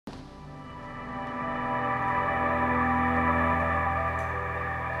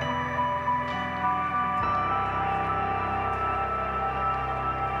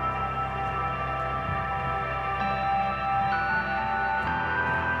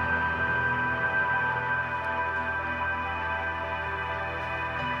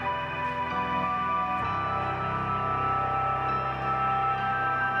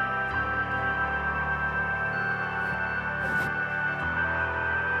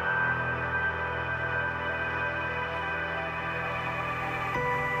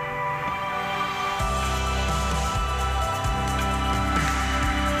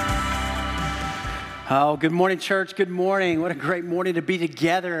Oh, good morning, church. Good morning. What a great morning to be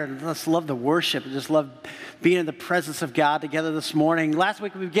together. And let's love the worship. I just love being in the presence of God together this morning. Last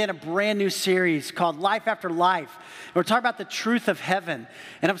week, we began a brand new series called Life After Life. And we're talking about the truth of heaven.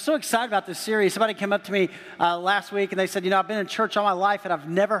 And I'm so excited about this series. Somebody came up to me last week and they said, I've been in church all my life and I've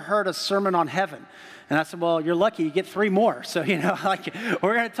never heard a sermon on heaven. And I said, well, you're lucky, you get 3 more. So, we're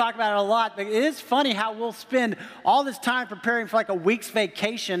going to talk about it a lot. But it is funny how we'll spend all this time preparing for like a week's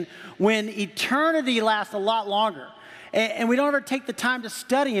vacation when eternity lasts a lot longer. And we don't ever take the time to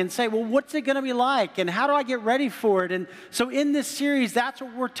study and say, well, what's it going to be like? And how do I get ready for it? And so in this series, that's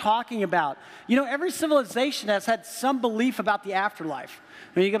what we're talking about. Every civilization has had some belief about the afterlife.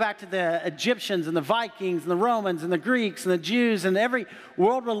 When you go back to the Egyptians and the Vikings and the Romans and the Greeks and the Jews and every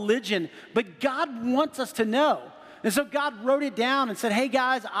world religion, but God wants us to know. And so God wrote it down and said, hey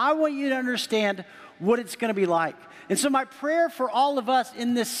guys, I want you to understand what it's going to be like. And so my prayer for all of us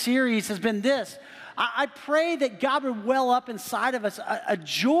in this series has been this. I pray that God would well up inside of us a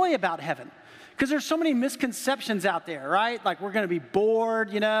joy about heaven. Because there's so many misconceptions out there, right? Like we're going to be bored,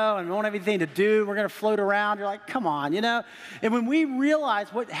 and we won't have anything to do. We're going to float around. You're like, come on, And when we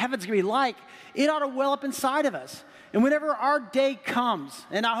realize what heaven's going to be like, it ought to well up inside of us. And whenever our day comes,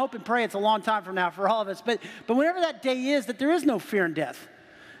 and I hope and pray it's a long time from now for all of us, but whenever that day is, that there is no fear in death.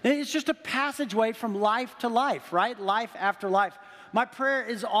 And it's just a passageway from life to life, right? Life after life. My prayer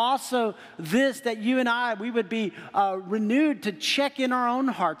is also this, that you and I, we would be renewed to check in our own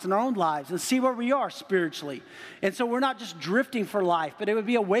hearts and our own lives and see where we are spiritually. And so we're not just drifting for life, but it would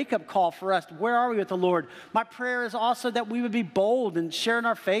be a wake-up call for us. Where are we with the Lord? My prayer is also that we would be bold and sharing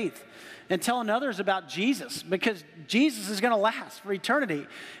our faith and telling others about Jesus, because Jesus is going to last for eternity.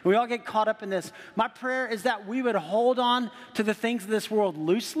 And we all get caught up in this. My prayer is that we would hold on to the things of this world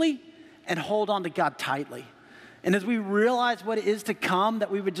loosely and hold on to God tightly. And as we realize what it is to come, that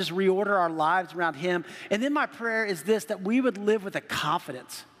we would just reorder our lives around Him. And then my prayer is this, that we would live with a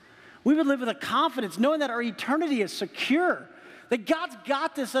confidence. We would live with a confidence, knowing that our eternity is secure, that God's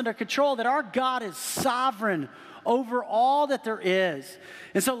got this under control, that our God is sovereign over all that there is.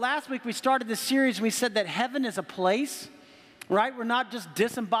 And so last week we started this series and we said that heaven is a place, right? We're not just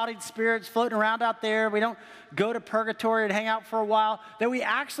disembodied spirits floating around out there. We don't go to purgatory and hang out for a while, that we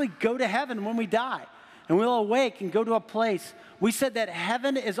actually go to heaven when we die. And we'll awake and go to a place. We said that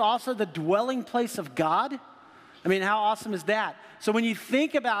heaven is also the dwelling place of God. I mean, how awesome is that? So when you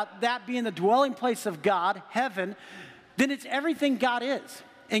think about that being the dwelling place of God, heaven, then it's everything God is.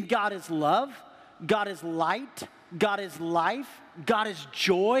 And God is love, God is light, God is life, God is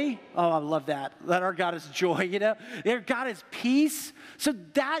joy. Oh, I love that. That our God is joy, God is peace. So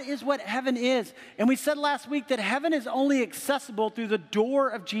that is what heaven is. And we said last week that heaven is only accessible through the door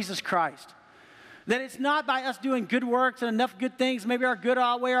of Jesus Christ. That it's not by us doing good works and enough good things, maybe our good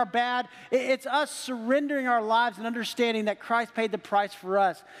outweigh our bad. It's us surrendering our lives and understanding that Christ paid the price for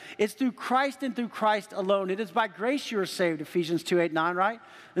us. It's through Christ and through Christ alone. It is by grace you are saved, Ephesians 2:8-9, right?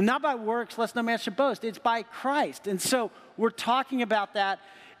 And not by works, lest no man should boast. It's by Christ. And so we're talking about that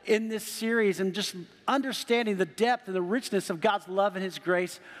in this series and just understanding the depth and the richness of God's love and His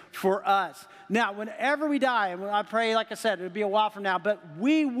grace for us. Now, whenever we die, and I pray, like I said, it'll be a while from now, but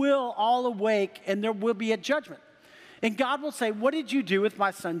we will all awake and there will be a judgment. And God will say, what did you do with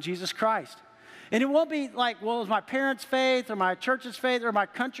my son, Jesus Christ? And it won't be like, well, it was my parents' faith or my church's faith or my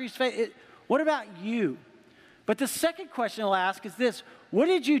country's faith. What about you? But the second question I'll ask is this, what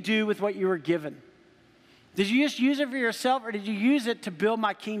did you do with what you were given? Did you just use it for yourself, or did you use it to build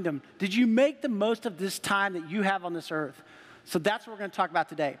my kingdom? Did you make the most of this time that you have on this earth? So that's what we're going to talk about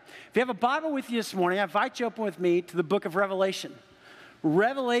today. If you have a Bible with you this morning, I invite you to open with me to the book of Revelation.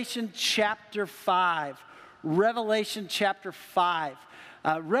 Revelation chapter 5. Revelation chapter 5.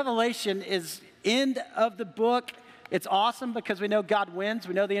 Revelation is end of the book. It's awesome because we know God wins.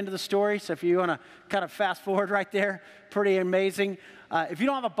 We know the end of the story. So if you want to kind of fast forward right there, pretty amazing. If you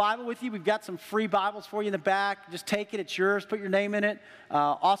don't have a Bible with you, we've got some free Bibles for you in the back. Just take it. It's yours. Put your name in it.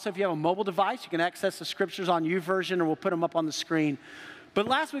 Also, if you have a mobile device, you can access the scriptures on YouVersion, or we'll put them up on the screen. But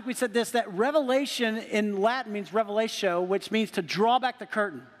last week we said this, that revelation in Latin means revelatio, which means to draw back the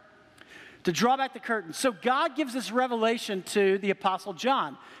curtain. To draw back the curtain. So God gives this revelation to the Apostle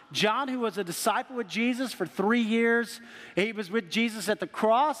John. John, who was a disciple with Jesus for 3 years. He was with Jesus at the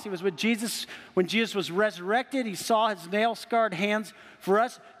cross. He was with Jesus when Jesus was resurrected. He saw his nail-scarred hands for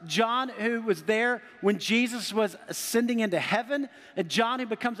us. John, who was there when Jesus was ascending into heaven. And John, who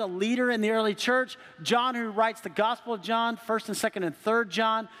becomes a leader in the early church. John, who writes the Gospel of John, 1st and 2nd and 3rd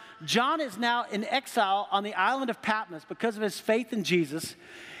John. John is now in exile on the island of Patmos because of his faith in Jesus.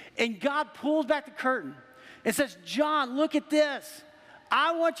 And God pulls back the curtain and says, John, look at this.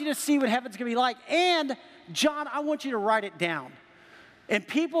 I want you to see what heaven's going to be like. And, John, I want you to write it down. And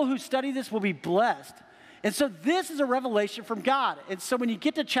people who study this will be blessed. And so this is a revelation from God. And so when you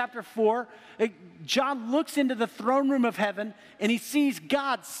get to chapter 4, John looks into the throne room of heaven, and he sees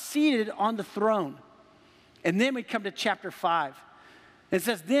God seated on the throne. And then we come to chapter 5. It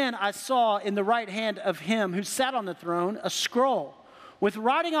says, then I saw in the right hand of him who sat on the throne a scroll with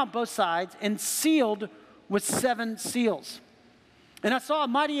writing on both sides and sealed with 7 seals. And I saw a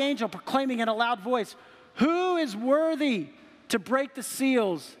mighty angel proclaiming in a loud voice, who is worthy to break the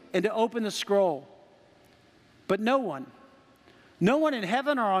seals and to open the scroll? But no one in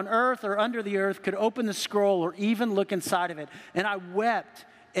heaven or on earth or under the earth could open the scroll or even look inside of it. And I wept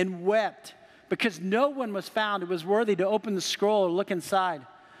and wept because no one was found who was worthy to open the scroll or look inside.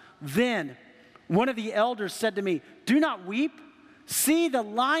 Then one of the elders said to me, do not weep. See, the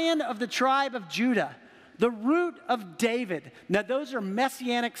Lion of the tribe of Judah, the Root of David. Now those are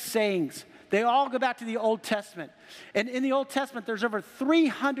messianic sayings. They all go back to the Old Testament. And in the Old Testament, there's over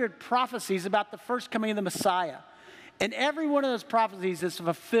 300 prophecies about the first coming of the Messiah. And every one of those prophecies is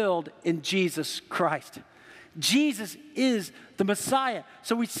fulfilled in Jesus Christ. Jesus is the Messiah.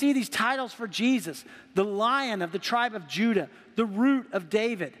 So we see these titles for Jesus, the Lion of the tribe of Judah, the Root of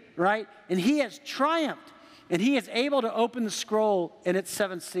David, right? And he has triumphed, and he is able to open the scroll and its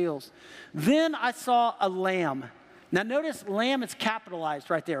 7 seals. Then I saw a lamb. Now notice lamb is capitalized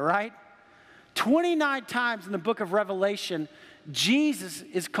right there, right? 29 times in the book of Revelation, Jesus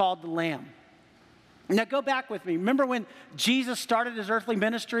is called the Lamb. Now go back with me. Remember when Jesus started his earthly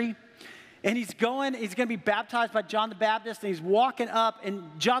ministry? And he's going to be baptized by John the Baptist, and he's walking up, and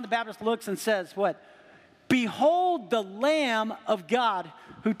John the Baptist looks and says, what? Behold the Lamb of God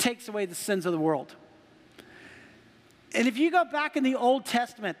who takes away the sins of the world. And if you go back in the Old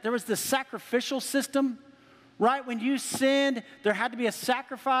Testament, there was the sacrificial system, right? When you sinned, there had to be a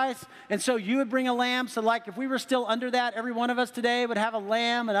sacrifice, and so you would bring a lamb. So like if we were still under that, every one of us today would have a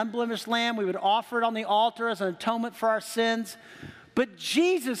lamb, an unblemished lamb. We would offer it on the altar as an atonement for our sins. But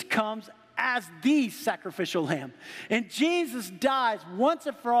Jesus comes as the sacrificial lamb. And Jesus dies once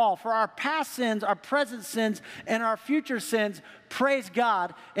and for all for our past sins, our present sins, and our future sins. Praise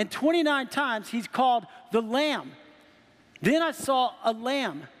God. And 29 times he's called the Lamb. Then I saw a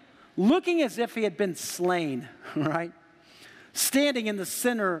lamb looking as if he had been slain, right? Standing in the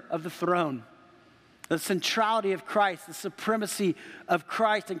center of the throne. The centrality of Christ, the supremacy of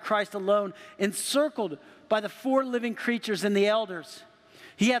Christ and Christ alone, encircled by the 4 living creatures and the elders.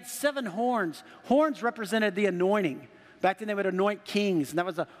 He had 7 horns. Horns represented the anointing. Back then they would anoint kings, and that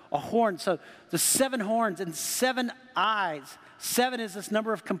was a horn. So the 7 horns and 7 eyes. 7 is this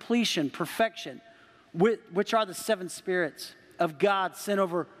number of completion, perfection, which are the 7 spirits of God sent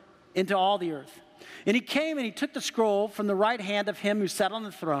over into all the earth. And he came and he took the scroll from the right hand of him who sat on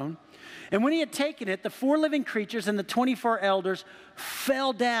the throne. And when he had taken it, the 4 living creatures and the 24 elders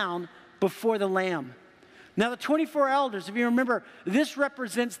fell down before the Lamb. Now the 24 elders, if you remember, this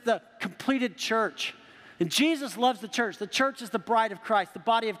represents the completed church. And Jesus loves the church. The church is the bride of Christ, the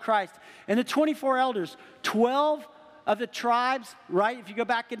body of Christ. And the 24 elders, 12 of the tribes, right? If you go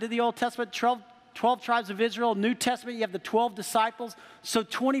back into the Old Testament, 12 tribes of Israel. New Testament, you have the 12 disciples. So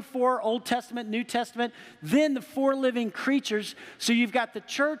 24 Old Testament, New Testament. Then the 4 living creatures. So you've got the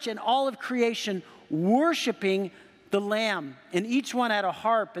church and all of creation worshiping the Lamb. And each one had a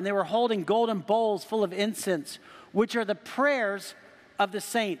harp, and they were holding golden bowls full of incense, which are the prayers of the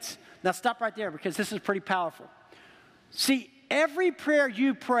saints. Now stop right there, because this is pretty powerful. See, every prayer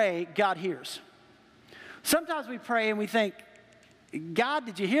you pray, God hears. Sometimes we pray and we think, God,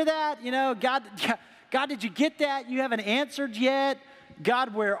 did you hear that? You know, God, did you get that? You haven't answered yet.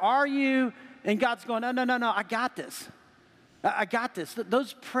 God, where are you? And God's going, no, I got this. I got this.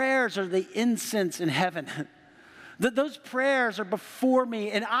 Those prayers are the incense in heaven. Those prayers are before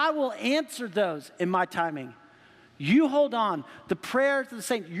me, and I will answer those in my timing. You hold on. The prayers of the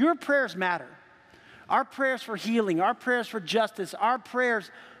saints, your prayers matter. Our prayers for healing, our prayers for justice, our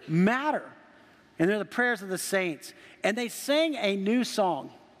prayers matter. And they're the prayers of the saints. And they sang a new song.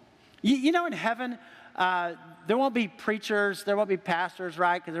 You know, in heaven, there won't be preachers, there won't be pastors,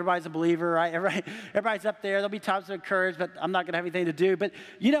 right? Because everybody's a believer, right? Everybody's up there. There'll be times of encouragement, but I'm not going to have anything to do. But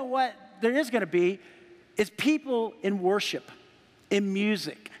you know what there is going to be is people in worship, in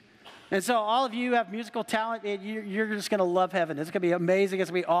music. And so all of you have musical talent, and you're just going to love heaven. It's going to be amazing. It's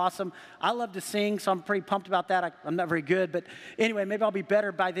going to be awesome. I love to sing, so I'm pretty pumped about that. I'm not very good, but anyway, maybe I'll be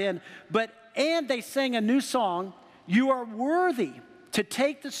better by then. And they sang a new song, "You are worthy to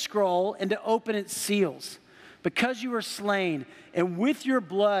take the scroll and to open its seals, because you were slain, and with your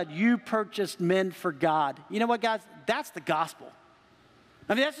blood you purchased men for God." You know what, guys? That's the gospel.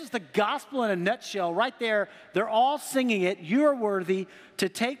 I mean, that's just the gospel in a nutshell. Right there, they're all singing it. You are worthy to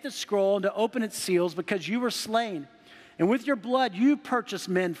take the scroll and to open its seals because you were slain. And with your blood, you purchased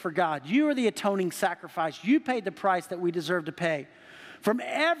men for God. You are the atoning sacrifice. You paid the price that we deserve to pay. From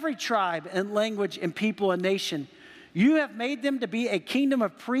every tribe and language and people and nation, you have made them to be a kingdom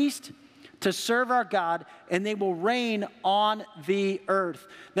of priests to serve our God, and they will reign on the earth.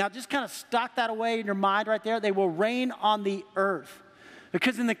 Now, just kind of stock that away in your mind right there. They will reign on the earth.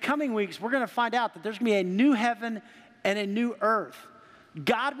 Because in the coming weeks, we're going to find out that there's going to be a new heaven and a new earth.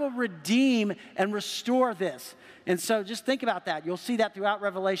 God will redeem and restore this. And so just think about that. You'll see that throughout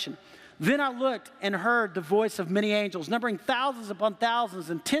Revelation. Then I looked and heard the voice of many angels, numbering thousands upon thousands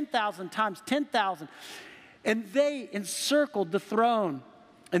and 10,000 times 10,000. And they encircled the throne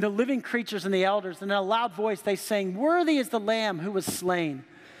and the living creatures and the elders. And in a loud voice they sang, "Worthy is the Lamb who was slain,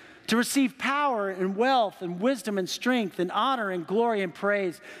 to receive power and wealth and wisdom and strength and honor and glory and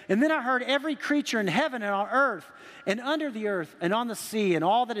praise." And then I heard every creature in heaven and on earth and under the earth and on the sea and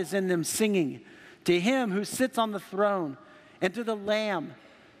all that is in them singing, "To him who sits on the throne and to the Lamb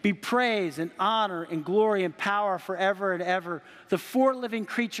be praise and honor and glory and power forever and ever." The four living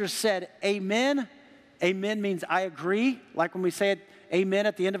creatures said, "Amen." Amen means I agree. Like when we say it, amen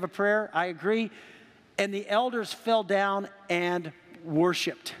at the end of a prayer, I agree. And the elders fell down and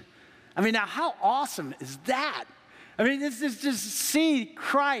worshiped. I mean, now how awesome is that? I mean, this is just see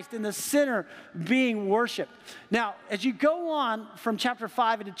Christ in the center being worshiped. Now, as you go on from chapter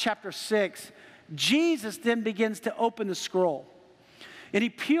 5 into chapter 6, Jesus then begins to open the scroll. And he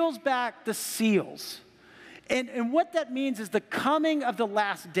peels back the seals. And what that means is the coming of the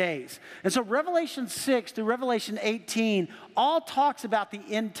last days. And so Revelation 6 through Revelation 18 all talks about the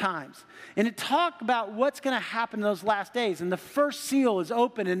end times. And it talks about what's going to happen in those last days. And the first seal is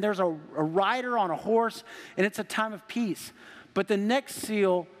open and there's a rider on a horse and it's a time of peace. But the next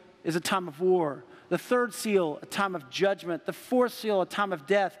seal is a time of war. The third seal, a time of judgment. The fourth seal, a time of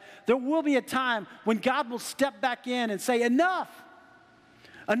death. There will be a time when God will step back in and say, enough.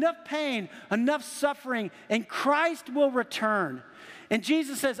 Enough pain, enough suffering, and Christ will return. And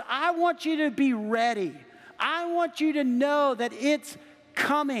Jesus says, I want you to be ready. I want you to know that it's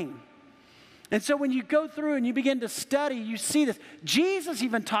coming. And so when you go through and you begin to study, you see this. Jesus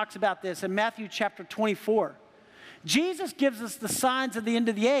even talks about this in Matthew chapter 24. Jesus gives us the signs of the end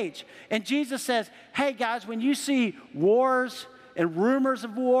of the age. And Jesus says, hey guys, when you see wars and rumors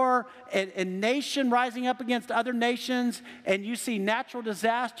of war and nation rising up against other nations, and you see natural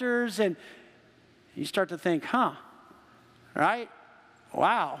disasters, and you start to think, right?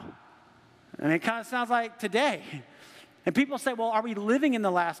 Wow. And it kind of sounds like today. And people say, well, are we living in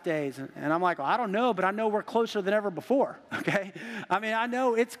the last days? And I'm like, well, I don't know, but I know we're closer than ever before, okay? I mean, I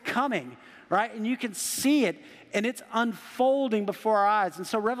know it's coming, right? And you can see it, and it's unfolding before our eyes. And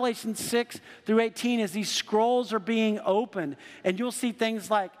so Revelation 6 through 18, as these scrolls are being opened, and you'll see things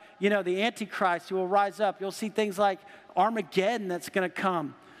like, the Antichrist who will rise up. You'll see things like Armageddon that's going to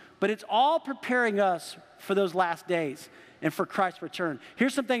come. But it's all preparing us for those last days and for Christ's return.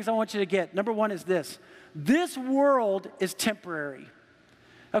 Here's some things I want you to get. Number one is this. This world is temporary.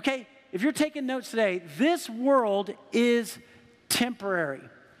 Okay? If you're taking notes today, this world is temporary.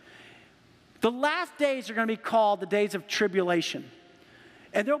 The last days are going to be called the days of tribulation.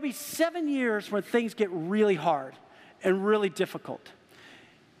 And there'll be 7 years where things get really hard and really difficult.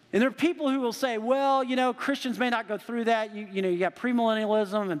 And there are people who will say, well, Christians may not go through that. You got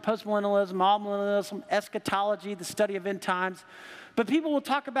premillennialism and postmillennialism, amillennialism, eschatology, the study of end times. But people will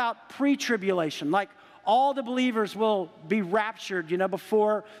talk about pre-tribulation, like all the believers will be raptured,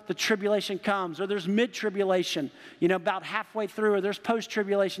 before the tribulation comes. Or there's mid-tribulation, about halfway through. Or there's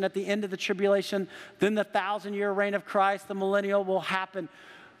post-tribulation at the end of the tribulation. Then the 1,000-year reign of Christ, the millennial, will happen.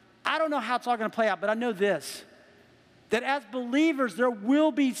 I don't know how it's all going to play out, but I know this, that as believers, there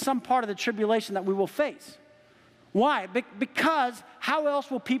will be some part of the tribulation that we will face. Why? Because how else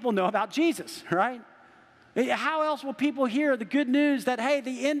will people know about Jesus, right? How else will people hear the good news that, hey,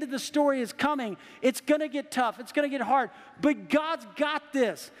 the end of the story is coming. It's going to get tough. It's going to get hard. But God's got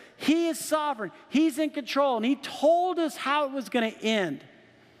this. He is sovereign. He's in control. And he told us how it was going to end.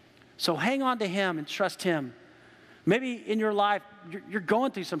 So hang on to him and trust him. Maybe in your life, you're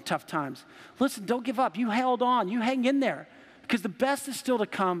going through some tough times. Listen, don't give up. You held on. You hang in there. Because the best is still to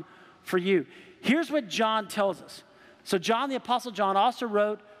come for you. Here's what John tells us. So John, the Apostle John, also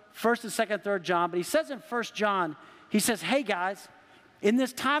wrote 1st and 2nd, 3rd John, but he says in 1st John, he says, hey guys, in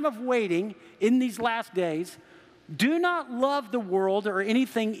this time of waiting, in these last days, do not love the world or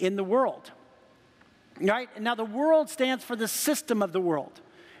anything in the world. Right? Now the world stands for the system of the world.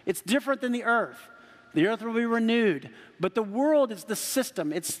 It's different than the earth. The earth will be renewed. But the world is the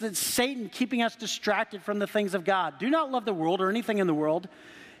system. It's Satan keeping us distracted from the things of God. Do not love the world or anything in the world.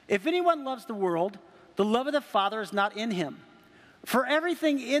 If anyone loves the world, the love of the Father is not in him. For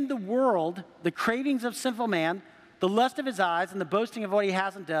everything in the world, the cravings of sinful man, the lust of his eyes, and the boasting of what he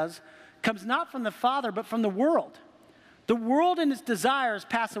has and does, comes not from the Father, but from the world. The world and its desires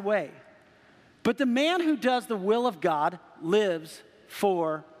pass away. But the man who does the will of God lives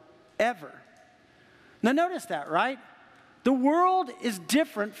forever. Now notice that, right? The world is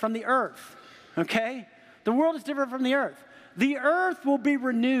different from the earth, okay? The world is different from the earth. The earth will be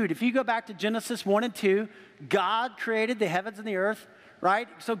renewed. If you go back to Genesis 1 and 2, God created the heavens and the earth, right?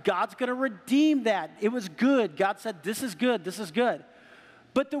 So God's going to redeem that. It was good. God said, this is good, this is good.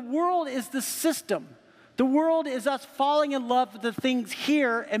 But the world is the system. The world is us falling in love with the things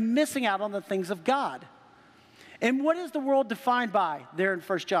here and missing out on the things of God. And what is the world defined by there in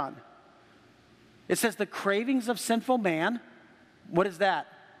 1 John? It says the cravings of sinful man. What is that?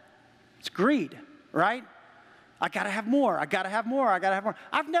 It's greed, right? I got to have more. I got to have more. I got to have more.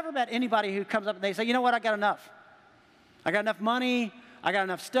 I've never met anybody who comes up and they say, you know what, I got enough. I got enough money. I got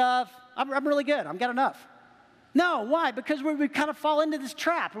enough stuff. I'm really good. I've got enough. No, why? Because we kind of fall into this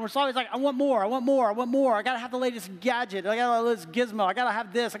trap, and we're always like, I want more, I want more, I want more. I got to have the latest gadget. I got to have this gizmo. I got to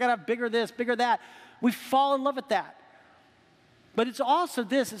have this. I got to have bigger this, bigger that. We fall in love with that. But it's also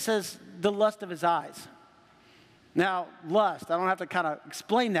this. It says the lust of his eyes. Now, lust, I don't have to kind of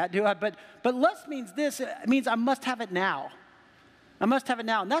explain that, do I? But lust means this. It means I must have it now. I must have it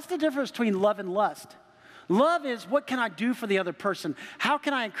now. And that's the difference between love and lust. Love is what can I do for the other person? How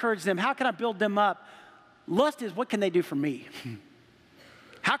can I encourage them? How can I build them up? Lust is what can they do for me?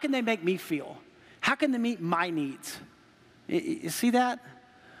 How can they make me feel? How can they meet my needs? You see that?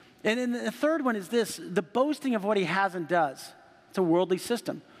 And then the third one is this, the boasting of what he has and does. It's a worldly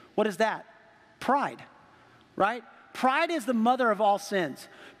system. What is that? Pride, right? Pride is the mother of all sins.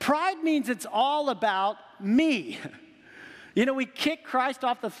 Pride means it's all about me. You know, we kick Christ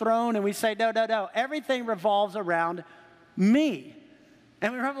off the throne and we say, no, no, no. Everything revolves around me.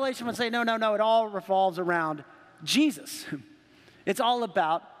 And in Revelation would say, no, no, no. It all revolves around Jesus. It's all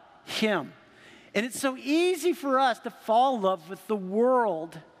about him. And it's so easy for us to fall in love with the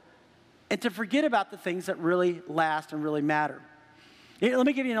world and to forget about the things that really last and really matter. Let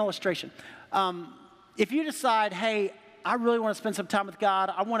me give you an illustration. If you decide, hey, I really want to spend some time with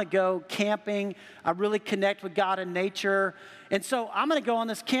God. I want to go camping. I really connect with God in nature. And so I'm going to go on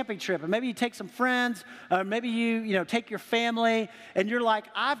this camping trip. And maybe you take some friends. Maybe you take your family. And you're like,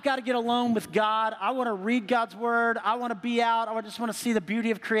 I've got to get alone with God. I want to read God's word. I want to be out. I just want to see the beauty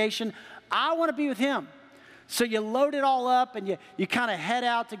of creation. I want to be with him. So you load it all up and you kind of head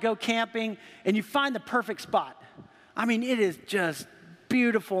out to go camping. And you find the perfect spot. I mean, it is just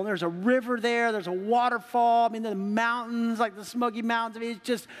beautiful. And there's a river there. There's a waterfall. I mean, the mountains, like the Smoky Mountains. I mean, it's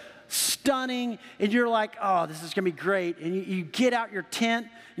just stunning. And you're like, oh, this is going to be great. And you get out your tent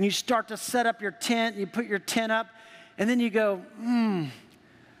and you start to set up your tent. And you put your tent up. And then you go, I'm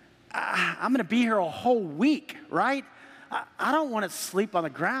going to be here a whole week, right? I don't want to sleep on the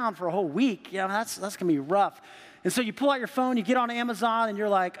ground for a whole week. You know, that's going to be rough. And so you pull out your phone, you get on Amazon, and you're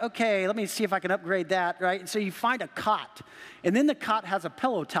like, okay, let me see if I can upgrade that, right? And so you find a cot, and then the cot has a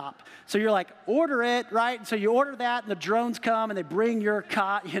pillow top. So you're like, order it, right? And so you order that, and the drones come, and they bring your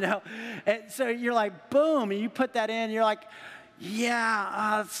cot, And so you're like, boom, and you put that in, and you're like,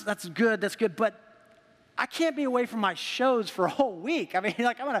 yeah, that's good, but I can't be away from my shows for a whole week. I mean,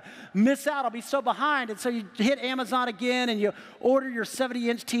 like, I'm going to miss out. I'll be so behind. And so you hit Amazon again, and you order your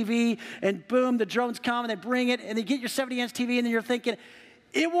 70-inch TV, and boom, the drones come, and they bring it, and they get your 70-inch TV, and then you're thinking,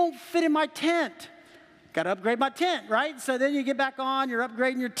 it won't fit in my tent. Got to upgrade my tent, right? So then you get back on, you're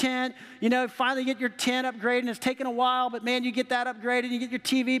upgrading your tent. Finally get your tent upgraded, and it's taken a while, but man, you get that upgraded, you get your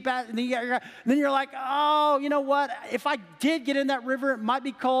TV back, and then you're like, oh, you know what? If I did get in that river, it might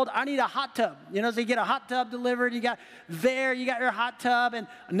be cold. I need a hot tub. So you get a hot tub delivered. You got your hot tub, and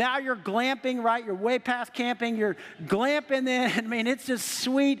now you're glamping, right? You're way past camping. You're glamping then. I mean, it's just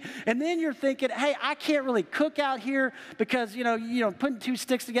sweet. And then you're thinking, hey, I can't really cook out here because, putting two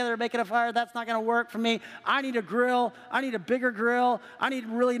sticks together and making a fire, that's not going to work for me. I need a grill. I need a bigger grill. I need a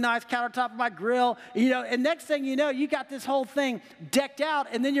really nice countertop for my grill. And next thing you know, you got this whole thing decked out,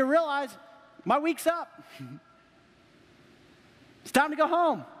 and then you realize, my week's up. It's time to go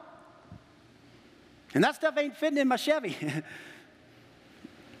home. And that stuff ain't fitting in my Chevy.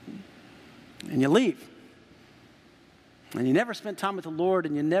 And you leave. And you never spent time with the Lord,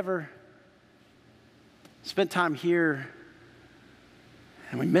 and you never spent time here,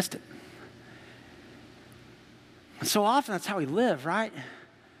 and we missed it. And so often that's how we live, right?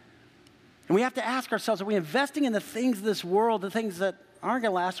 And we have to ask ourselves, are we investing in the things of this world, the things that aren't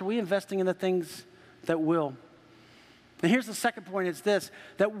going to last? Or are we investing in the things that will? And here's the second point, it's this,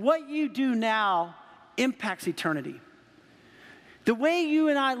 that what you do now impacts eternity. The way you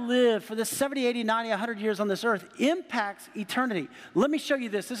and I live for the 70, 80, 90, 100 years on this earth impacts eternity. Let me show you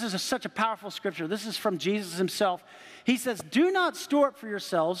this. This is such a powerful scripture. This is from Jesus himself. He says, do not store up for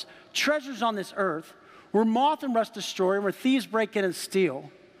yourselves treasures on this earth where moth and rust destroy and where thieves break in and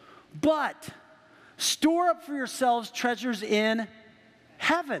steal. But store up for yourselves treasures in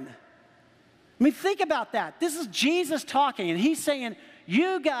heaven. I mean, think about that. This is Jesus talking, and he's saying,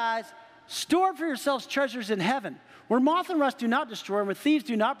 you guys, store up for yourselves treasures in heaven, where moth and rust do not destroy, and where thieves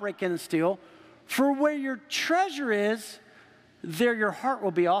do not break in and steal. For where your treasure is, there your heart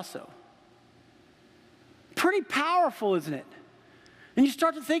will be also. Pretty powerful, isn't it? And you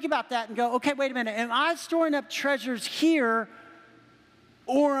start to think about that and go, okay, wait a minute. Am I storing up treasures here,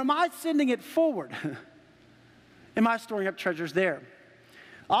 or am I sending it forward? Am I storing up treasures there?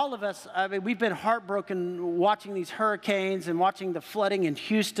 All of us, I mean, we've been heartbroken watching these hurricanes and watching the flooding in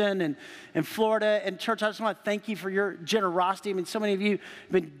Houston and Florida. And church, I just want to thank you for your generosity. I mean, so many of you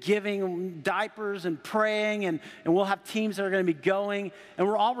have been giving diapers and praying, and we'll have teams that are going to be going, and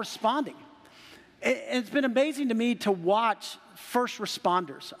we're all responding. And it's been amazing to me to watch first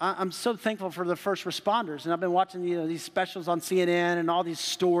responders. I'm so thankful for the first responders. And I've been watching these specials on CNN and all these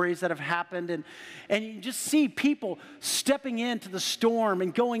stories that have happened. And you just see people stepping into the storm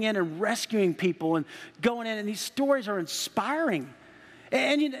and going in and rescuing people and going in. And these stories are inspiring.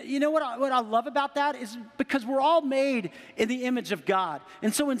 And you know what I love about that is because we're all made in the image of God.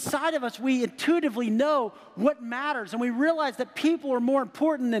 And so inside of us, we intuitively know what matters. And we realize that people are more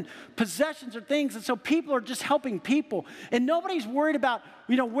important than possessions or things. And so people are just helping people. And nobody's worried about,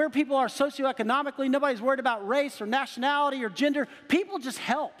 where people are socioeconomically. Nobody's worried about race or nationality or gender. People just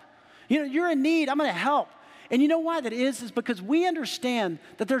help. You're in need, I'm going to help. And you know why that is because we understand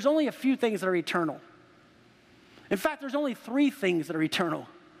that there's only a few things that are eternal. In fact, there's only 3 things that are eternal.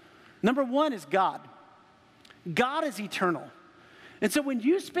 Number 1 is God. God is eternal. And so when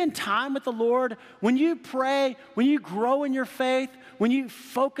you spend time with the Lord, when you pray, when you grow in your faith, when you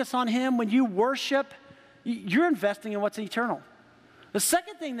focus on Him, when you worship, you're investing in what's eternal. The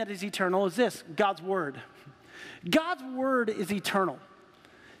second thing that is eternal is this, God's Word. God's Word is eternal.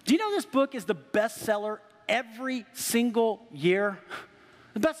 Do you know this book is the bestseller every single year?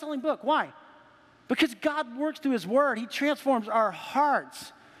 The best-selling book. Why? Because God works through His Word. He transforms our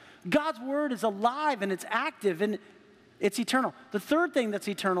hearts. God's Word is alive and it's active and it's eternal. The third thing that's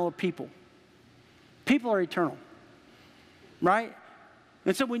eternal are people. People are eternal, right?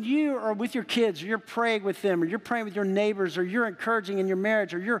 And so when you are with your kids, or you're praying with them, or you're praying with your neighbors, or you're encouraging in your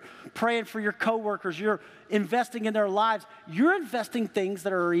marriage, or you're praying for your coworkers, you're investing in their lives, you're investing things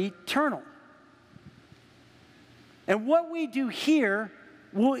that are eternal. And what we do here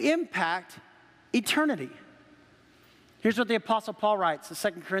will impact eternity. Here's what the Apostle Paul writes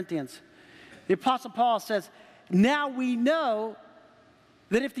in 2 Corinthians. The Apostle Paul says, now we know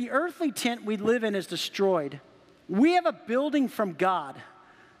that if the earthly tent we live in is destroyed, we have a building from God,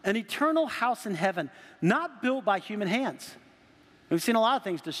 an eternal house in heaven, not built by human hands. We've seen a lot of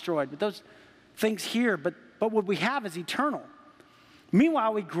things destroyed, but those things here, but what we have is eternal.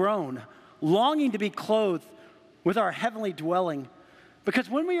 Meanwhile, we groan, longing to be clothed with our heavenly dwelling, because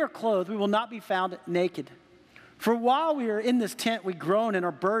when we are clothed, we will not be found naked. For while we are in this tent, we groan and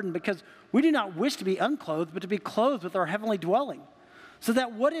are burdened, because we do not wish to be unclothed, but to be clothed with our heavenly dwelling, so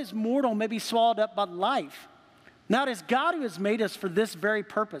that what is mortal may be swallowed up by life. Now it is God who has made us for this very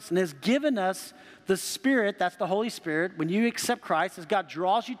purpose and has given us the Spirit, that's the Holy Spirit. When you accept Christ, as God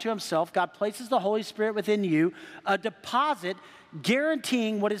draws you to Himself, God places the Holy Spirit within you, a deposit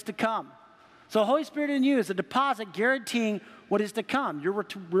guaranteeing what is to come. So the Holy Spirit in you is a deposit guaranteeing what is to come, your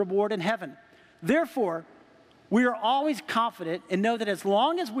reward in heaven. Therefore, we are always confident and know that as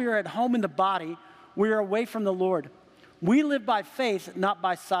long as we are at home in the body, we are away from the Lord. We live by faith, not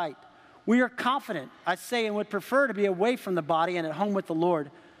by sight. We are confident, I say, and would prefer to be away from the body and at home with the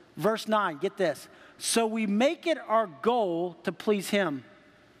Lord. Verse 9, get this. So we make it our goal to please Him.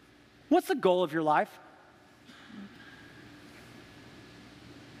 What's the goal of your life?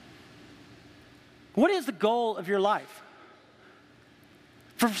 What is the goal of your life?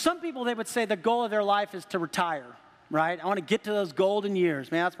 For some people, they would say the goal of their life is to retire, right? I want to get to those golden years.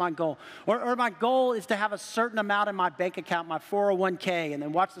 Man, that's my goal. Or my goal is to have a certain amount in my bank account, my 401k, and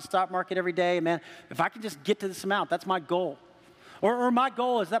then watch the stock market every day. Man, if I can just get to this amount, that's my goal. Or my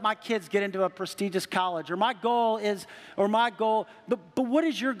goal is that my kids get into a prestigious college. But what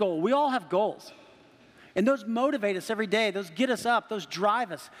is your goal? We all have goals. And those motivate us every day. Those get us up. Those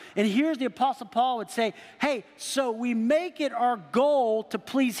drive us. And here's the Apostle Paul would say, hey, so we make it our goal to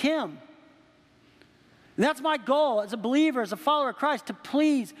please him. And that's my goal as a believer, as a follower of Christ, to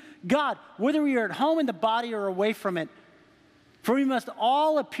please God, whether we are at home in the body or away from it. For we must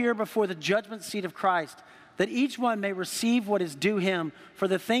all appear before the judgment seat of Christ, that each one may receive what is due him for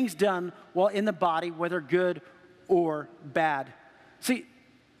the things done while in the body, whether good or bad. See,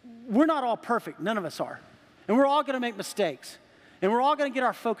 we're not all perfect. None of us are. And we're all going to make mistakes. And we're all going to get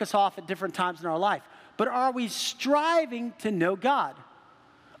our focus off at different times in our life. But are we striving to know God?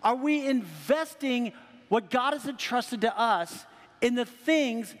 Are we investing what God has entrusted to us in the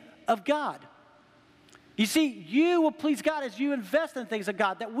things of God? You see, you will please God as you invest in things of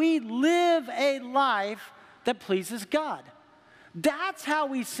God, that we live a life that pleases God. That's how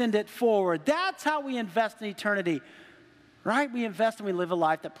we send it forward. That's how we invest in eternity. Right? We invest and we live a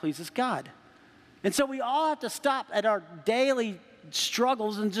life that pleases God. And so we all have to stop at our daily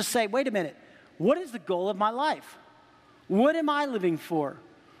struggles and just say, wait a minute, what is the goal of my life? What am I living for?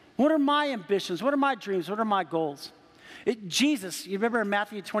 What are my ambitions? What are my dreams? What are my goals? Jesus, you remember in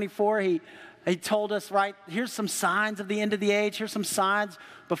Matthew 24, he told us, right, here's some signs of the end of the age. Here's some signs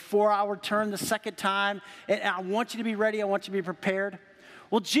before I return the second time. And I want you to be ready. I want you to be prepared.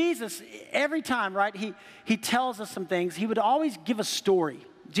 Well, Jesus, every time, right, he tells us some things. He would always give a story.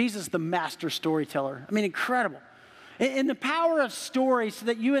 Jesus, the master storyteller. I mean, incredible. And the power of story so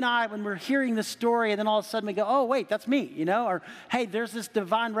that you and I, when we're hearing this story, and then all of a sudden we go, oh, wait, that's me, you know? Or, hey, there's this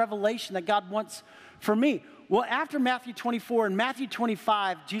divine revelation that God wants for me. Well, after Matthew 24 and Matthew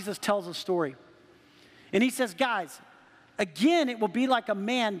 25, Jesus tells a story. And he says, guys, again, it will be like a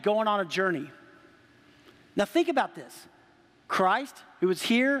man going on a journey. Now, think about this. Christ, who was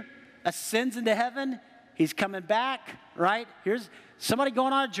here, ascends into heaven. He's coming back, right? Here's somebody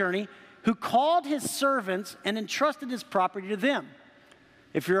going on a journey who called his servants and entrusted his property to them.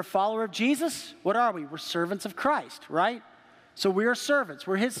 If you're a follower of Jesus, what are we? We're servants of Christ, right? So we are servants.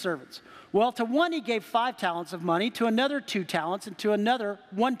 We're his servants. Well, to one he gave 5 talents of money, to another 2 talents, and to another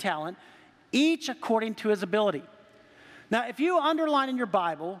 1 talent, each according to his ability. Now, if you underline in your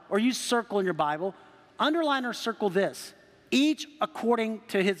Bible, or you circle in your Bible, underline or circle this. Each according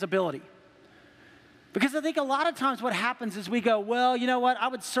to his ability. Because I think a lot of times what happens is we go, well, you know what, I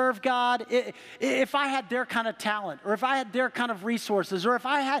would serve God if I had their kind of talent, or if I had their kind of resources, or if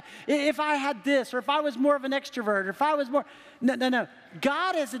I had this, or if I was more of an extrovert, or if I was more, no.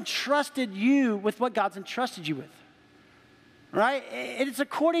 God has entrusted you with what God's entrusted you with, right? It's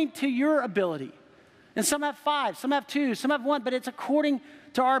according to your ability. And some have 5, some have 2, some have 1, but it's according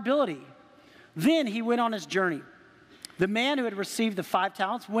to our ability. Then he went on his journey. The man who had received the 5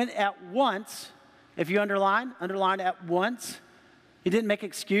 talents went at once. If you underline at once. He didn't make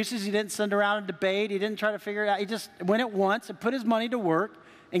excuses. He didn't send around and debate. He didn't try to figure it out. He just went at once and put his money to work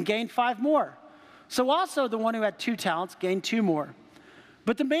and gained 5 more. So also the one who had 2 talents gained 2 more.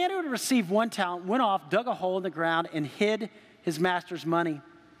 But the man who had received 1 talent went off, dug a hole in the ground, and hid his master's money.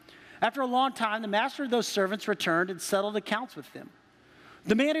 After a long time, the master of those servants returned and settled accounts with them.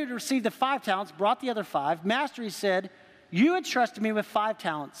 The man who had received the 5 talents brought the other 5. Master, he said, you entrusted me with 5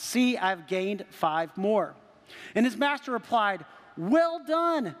 talents. See, I've gained 5 more. And his master replied, well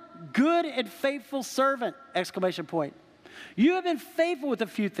done, good and faithful servant, exclamation point. You have been faithful with a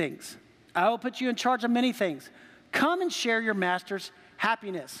few things. I will put you in charge of many things. Come and share your master's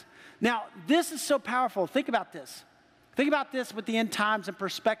happiness. Now, this is so powerful. Think about this. Think about this with the end times in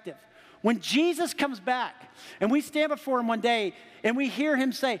perspective. When Jesus comes back and we stand before him one day and we hear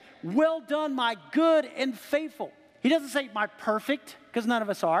him say, well done, my good and faithful. He doesn't say my perfect, because none of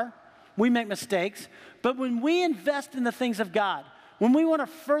us are. We make mistakes. But when we invest in the things of God, when we want to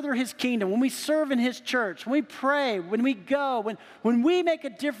further his kingdom, when we serve in his church, when we pray, when we go, when we make a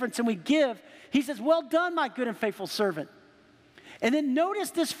difference and we give, he says, well done, my good and faithful servant. And then notice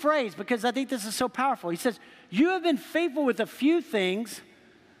this phrase, because I think this is so powerful. He says, you have been faithful with a few things.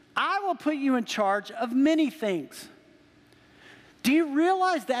 I will put you in charge of many things. Do you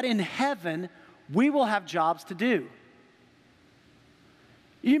realize that in heaven, we will have jobs to do?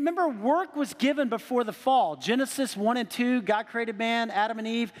 You remember work was given before the fall. Genesis 1 and 2, God created man, Adam and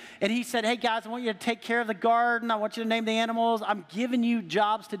Eve, and he said, hey guys, I want you to take care of the garden. I want you to name the animals. I'm giving you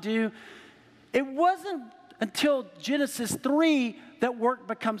jobs to do. It wasn't until Genesis 3 that work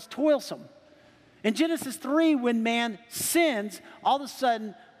becomes toilsome. In Genesis 3, when man sins, all of a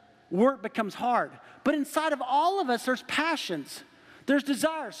sudden work becomes hard. But inside of all of us, there's passions. There's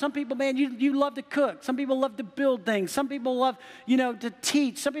desires. Some people, man, you love to cook. Some people love to build things. Some people love, to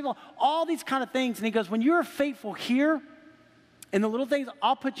teach. Some people, all these kind of things. And he goes, when you're faithful here in the little things,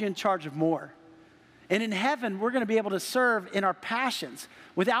 I'll put you in charge of more. And in heaven, we're going to be able to serve in our passions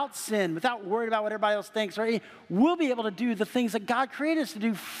without sin, without worrying about what everybody else thinks. Right? We'll be able to do the things that God created us to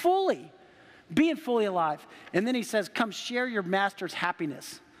do fully, being fully alive. And then he says, come share your master's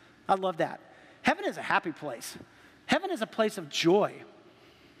happiness. I love that. Heaven is a happy place. Heaven is a place of joy.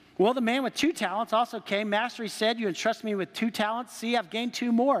 Well, the man with 2 talents also came. Master, he said, you entrust me with 2 talents. See, I've gained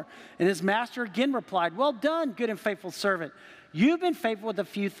 2 more. And his master again replied, well done, good and faithful servant. You've been faithful with a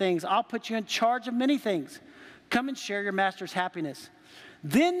few things. I'll put you in charge of many things. Come and share your master's happiness.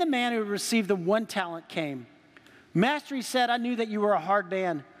 Then the man who received the 1 talent came. Master, he said, I knew that you were a hard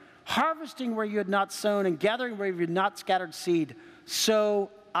man, harvesting where you had not sown and gathering where you had not scattered seed. So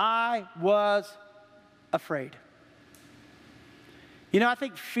I was afraid. You know, I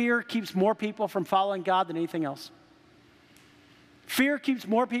think fear keeps more people from following God than anything else. Fear keeps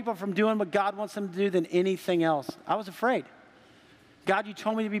more people from doing what God wants them to do than anything else. I was afraid. God, you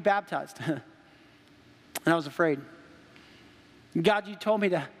told me to be baptized. And I was afraid. God, you told me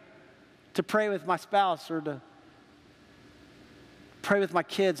to pray with my spouse or to pray with my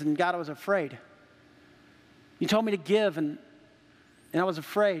kids, and God, I was afraid. You told me to give, and I was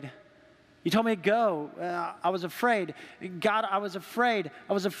afraid. You told me to go. I was afraid. God, I was afraid.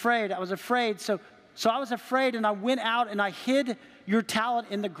 I was afraid. I was afraid. So I was afraid, and I went out and I hid your talent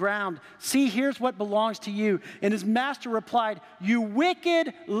in the ground. See, here's what belongs to you. And his master replied, you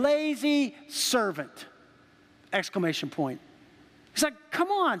wicked, lazy servant! Exclamation point. He's like, come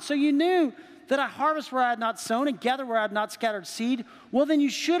on. So you knew that I harvest where I had not sown and gather where I had not scattered seed? Well, then you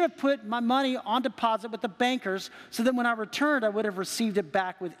should have put my money on deposit with the bankers so that when I returned, I would have received it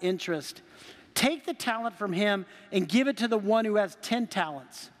back with interest. Take the talent from him and give it to the one who has 10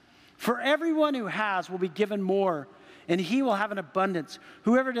 talents. For everyone who has will be given more, and he will have an abundance.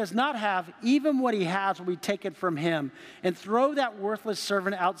 Whoever does not have, even what he has will be taken from him. And throw that worthless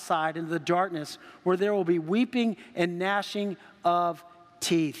servant outside into the darkness where there will be weeping and gnashing of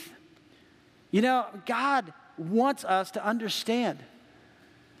teeth. You know, God wants us to understand,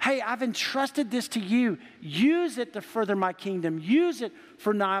 hey, I've entrusted this to you. Use it to further my kingdom. Use it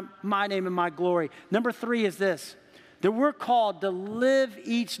for my name and my glory. Number 3 is this, that we're called to live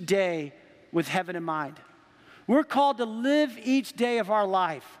each day with heaven in mind. We're called to live each day of our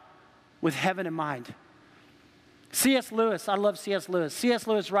life with heaven in mind. C.S. Lewis, I love C.S. Lewis. C.S.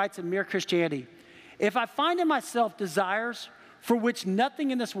 Lewis writes in Mere Christianity, if I find in myself desires for which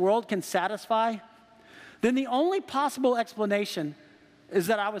nothing in this world can satisfy, then the only possible explanation is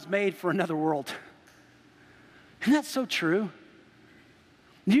that I was made for another world. Isn't that so true?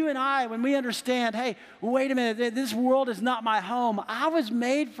 You and I, when we understand, hey, wait a minute, this world is not my home. I was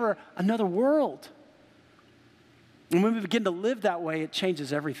made for another world. And when we begin to live that way, it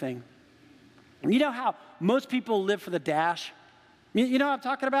changes everything. You know how most people live for the dash? You know what I'm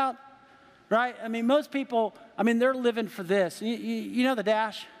talking about? Right? I mean, most people, they're living for this. You know the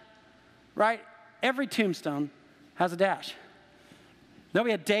dash, right? Every tombstone has a dash. There'll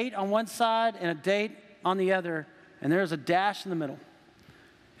be a date on one side and a date on the other, and there's a dash in the middle.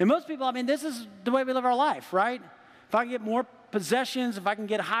 And most people, this is the way we live our life, right? If I can get more possessions, if I can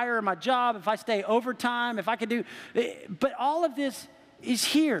get higher in my job, if I stay overtime, if I can do, but all of this is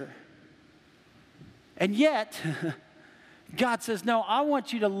here. And yet, God says, no, I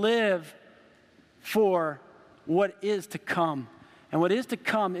want you to live for what is to come. And what is to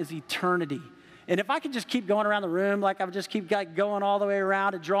come is eternity. And if I could just keep going around the room, like I would just keep going all the way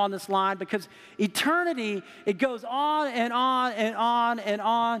around and drawing this line, because eternity, it goes on and on and on and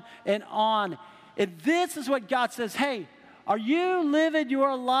on and on. And this is what God says, hey, are you living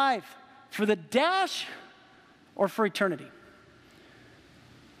your life for the dash or for eternity?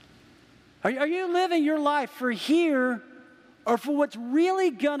 Are you living your life for here or for what's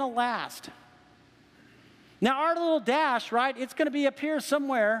really gonna last? Now, our little dash, right, it's going to be up here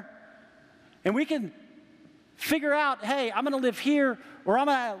somewhere, and we can figure out, hey, I'm going to live here, or I'm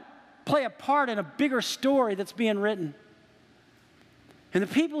going to play a part in a bigger story that's being written. And the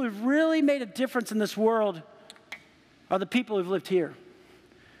people who've really made a difference in this world are the people who've lived here.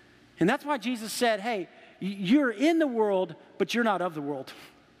 And that's why Jesus said, hey, you're in the world, but you're not of the world.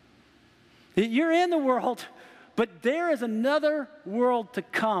 You're in the world, but there is another world to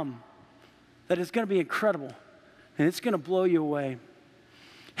come that is going to be incredible, and it's going to blow you away.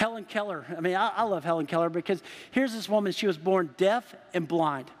 Helen Keller, I love Helen Keller because here's this woman, she was born deaf and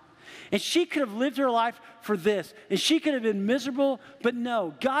blind. And she could have lived her life for this, and she could have been miserable, but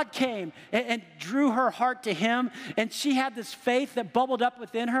no, God came and drew her heart to him, and she had this faith that bubbled up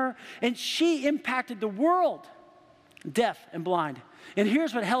within her, and she impacted the world, deaf and blind. And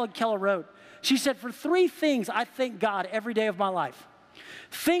here's what Helen Keller wrote. She said, for 3 things I thank God every day of my life.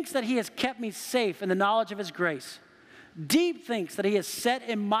 thinks that he has kept me safe in the knowledge of his grace. Deep thinks that he has set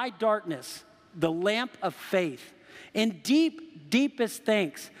in my darkness the lamp of faith. And deepest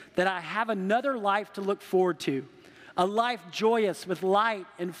thinks that I have another life to look forward to, a life joyous with light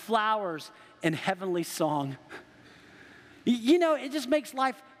and flowers and heavenly song. You know, it just makes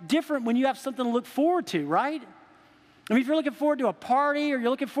life different when you have something to look forward to, right? I mean, if you're looking forward to a party, or you're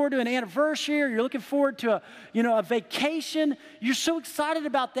looking forward to an anniversary, or you're looking forward to a vacation, you're so excited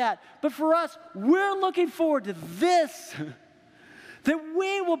about that. But for us, we're looking forward to this, that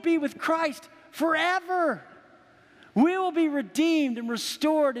we will be with Christ forever. We will be redeemed and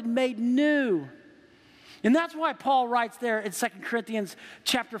restored and made new. And that's why Paul writes there in 2 Corinthians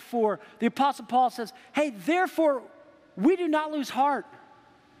chapter 4, the Apostle Paul says, hey, therefore, we do not lose heart.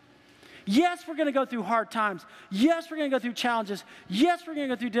 Yes, we're going to go through hard times. Yes, we're going to go through challenges. Yes, we're going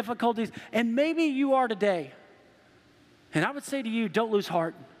to go through difficulties. And maybe you are today. And I would say to you, don't lose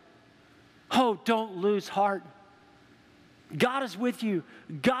heart. Oh, don't lose heart. God is with you.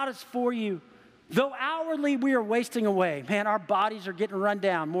 God is for you. Though outwardly we are wasting away, man, our bodies are getting run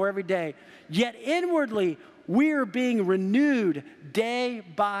down more every day. Yet inwardly we are being renewed day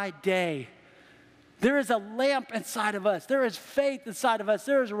by day. There is a lamp inside of us. There is faith inside of us.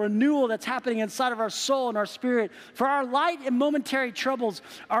 There is a renewal that's happening inside of our soul and our spirit. For our light and momentary troubles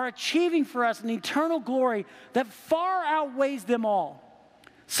are achieving for us an eternal glory that far outweighs them all.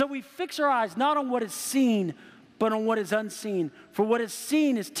 So we fix our eyes not on what is seen, but on what is unseen. For what is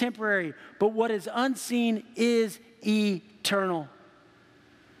seen is temporary, but what is unseen is eternal.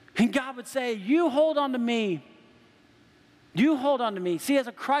 And God would say, you hold on to me. You hold on to me. See, as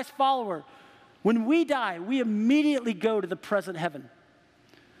a Christ follower, when we die, we immediately go to the present heaven.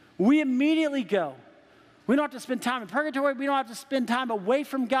 We immediately go. We don't have to spend time in purgatory. We don't have to spend time away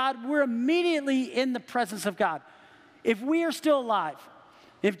from God. We're immediately in the presence of God. If we are still alive,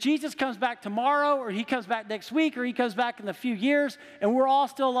 if Jesus comes back tomorrow, or he comes back next week, or he comes back in a few years, and we're all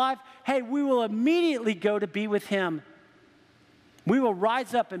still alive, hey, we will immediately go to be with him. We will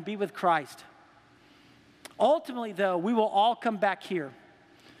rise up and be with Christ. Ultimately, though, we will all come back here.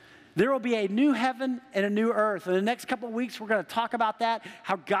 There will be a new heaven and a new earth. In the next couple of weeks, we're going to talk about that,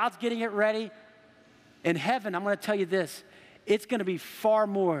 how God's getting it ready. In heaven, I'm going to tell you this, it's going to be far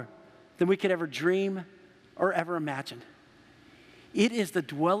more than we could ever dream or ever imagine. It is the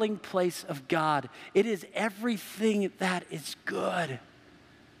dwelling place of God. It is everything that is good.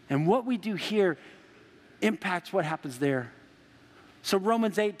 And what we do here impacts what happens there. So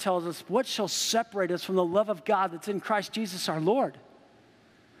Romans 8 tells us, what shall separate us from the love of God that's in Christ Jesus our Lord?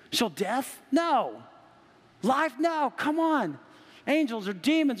 Shall death? No. Life? No. Come on. Angels or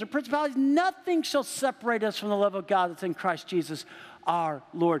demons or principalities, nothing shall separate us from the love of God that's in Christ Jesus our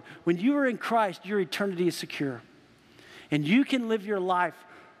Lord. When you are in Christ, your eternity is secure. And you can live your life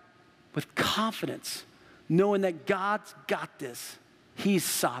with confidence, knowing that God's got this. He's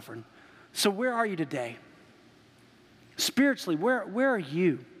sovereign. So where are you today? Spiritually, where are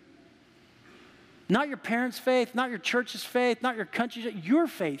you? Not your parents' faith, not your church's faith, not your country's, your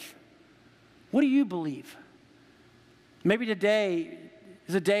faith. What do you believe? Maybe today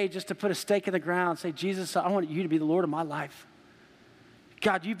is a day just to put a stake in the ground and say, Jesus, I want you to be the Lord of my life.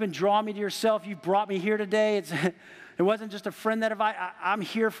 God, you've been drawing me to yourself. You've brought me here today. It wasn't just a friend that I'm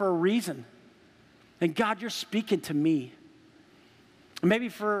here for a reason. And God, you're speaking to me. Maybe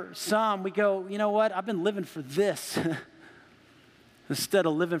for some, we go, you know what? I've been living for this instead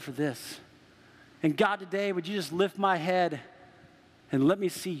of living for this. And God, today, would you just lift my head and let me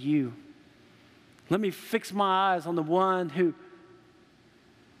see you? Let me fix my eyes on the one who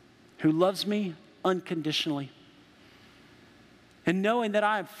loves me unconditionally. And knowing that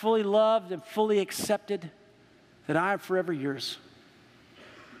I am fully loved and fully accepted, that I am forever yours.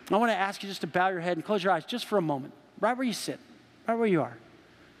 I want to ask you just to bow your head and close your eyes just for a moment, right where you sit, right where you are.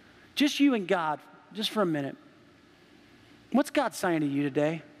 Just you and God, just for a minute. What's God saying to you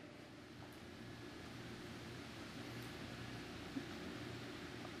today?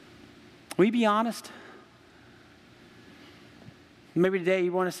 Will you be honest? Maybe today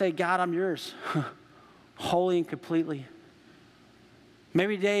you want to say, God, I'm yours, wholly and completely.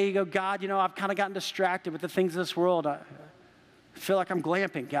 Maybe today you go, God, I've kind of gotten distracted with the things of this world. I feel like I'm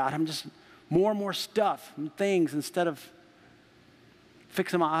glamping, God. I'm just more and more stuff and things instead of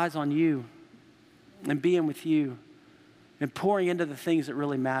fixing my eyes on you and being with you and pouring into the things that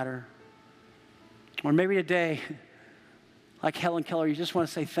really matter. Or maybe today, like Helen Keller, you just want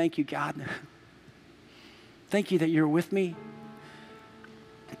to say, thank you, God. Thank you that you're with me.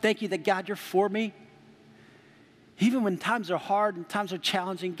 Thank you that, God, you're for me. Even when times are hard and times are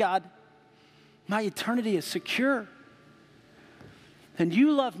challenging, God, my eternity is secure. And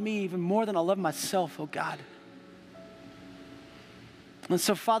you love me even more than I love myself, oh God. And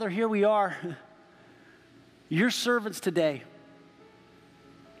so, Father, here we are, your servants today.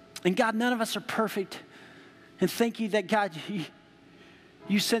 And God, none of us are perfect. And thank you that, God,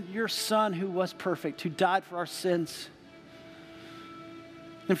 you sent your Son who was perfect, who died for our sins.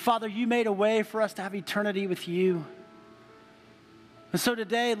 And Father, you made a way for us to have eternity with you. And so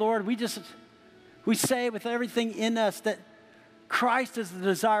today, Lord, we say with everything in us that Christ is the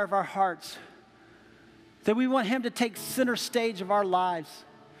desire of our hearts, that we want him to take center stage of our lives,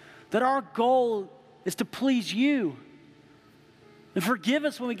 that our goal is to please you. And forgive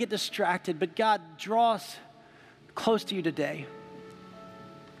us when we get distracted, but God, draw us close to you today.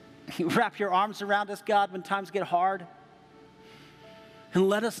 Wrap your arms around us, God, when times get hard. And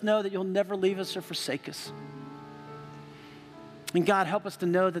let us know that you'll never leave us or forsake us. And God, help us to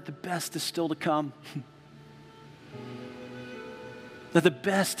know that the best is still to come. That the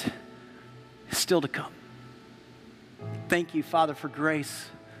best is still to come. Thank you, Father, for grace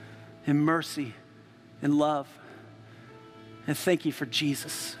and mercy and love. And thank you for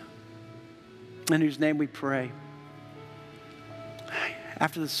Jesus, in whose name we pray.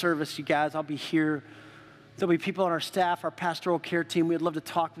 After the service, you guys, I'll be here. There'll be people on our staff, our pastoral care team. We'd love to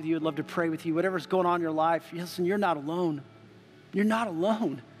talk with you. We'd love to pray with you. Whatever's going on in your life, listen, you're not alone. You're not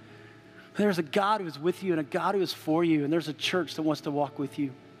alone. There's a God who is with you and a God who is for you, and there's a church that wants to walk with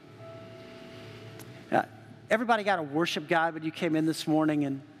you. Everybody got a worship guide when you came in this morning,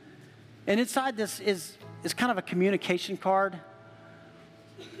 and inside this is kind of a communication card.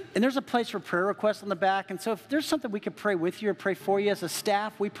 And there's a place for prayer requests on the back. And so if there's something we could pray with you or pray for you as a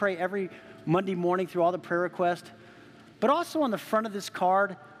staff, we pray every Monday morning through all the prayer requests. But also on the front of this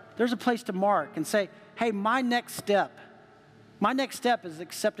card, there's a place to mark and say, hey, my next step is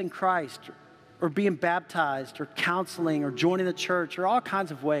accepting Christ or being baptized or counseling or joining the church or all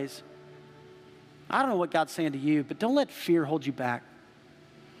kinds of ways. I don't know what God's saying to you, but don't let fear hold you back.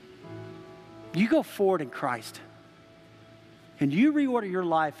 You go forward in Christ. And you reorder your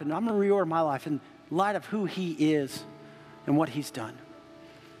life, and I'm going to reorder my life in light of who he is and what he's done.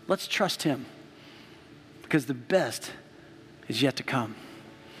 Let's trust him, because the best is yet to come.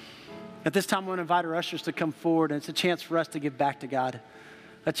 At this time, I want to invite our ushers to come forward, and it's a chance for us to give back to God,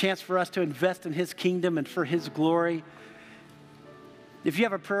 a chance for us to invest in his kingdom and for his glory. If you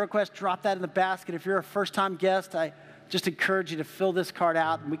have a prayer request, drop that in the basket. If you're a first-time guest, I just encourage you to fill this card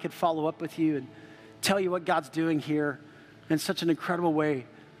out, and we can follow up with you and tell you what God's doing here in such an incredible way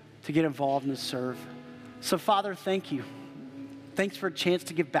to get involved and to serve. So, Father, thank you. Thanks for a chance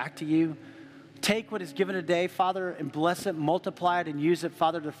to give back to you. Take what is given today, Father, and bless it, multiply it, and use it,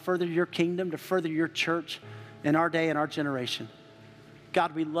 Father, to further your kingdom, to further your church in our day and our generation.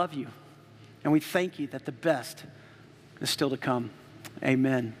 God, we love you, and we thank you that the best is still to come.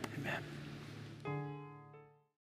 Amen. Amen.